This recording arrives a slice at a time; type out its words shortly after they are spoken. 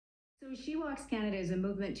So She Walks Canada is a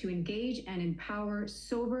movement to engage and empower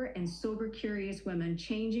sober and sober curious women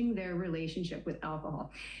changing their relationship with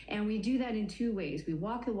alcohol. And we do that in two ways. We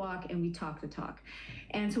walk the walk and we talk the talk.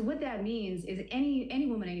 And so what that means is any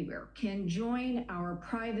woman anywhere can join our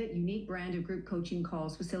private, unique brand of group coaching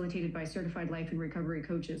calls facilitated by certified life and recovery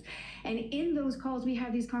coaches. And in those calls, we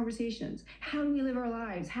have these conversations. How do we live our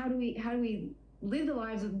lives? How do we live the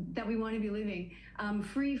lives that we want to be living,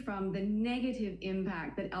 free from the negative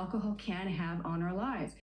impact that alcohol can have on our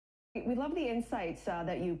lives? We love the insights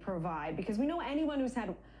that you provide, because we know anyone who's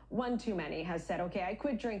had one too many has said, okay, I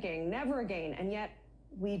quit drinking, never again, and yet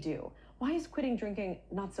we do. Why is quitting drinking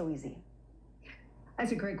not so easy?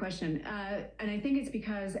 That's a great question. And I think it's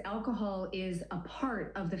because alcohol is a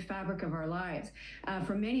part of the fabric of our lives.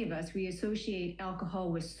 For many of us, we associate alcohol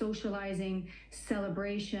with socializing,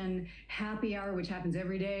 celebration, happy hour, which happens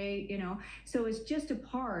every day, you know. So it's just a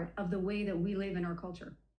part of the way that we live in our culture.